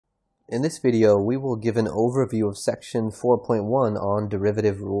In this video, we will give an overview of section 4.1 on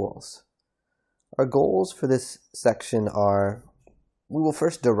derivative rules. Our goals for this section are, we will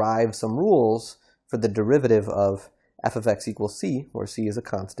first derive some rules for the derivative of f of x equals c, where c is a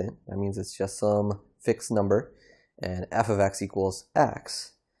constant. That means it's just some fixed number, and f of x equals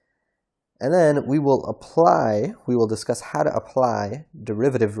x. And then we will discuss how to apply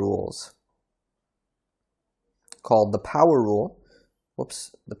derivative rules called the power rule,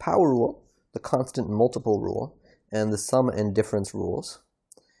 the constant multiple rule, and the sum and difference rules.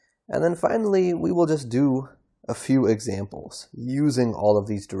 And then finally, we will just do a few examples using all of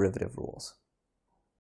these derivative rules.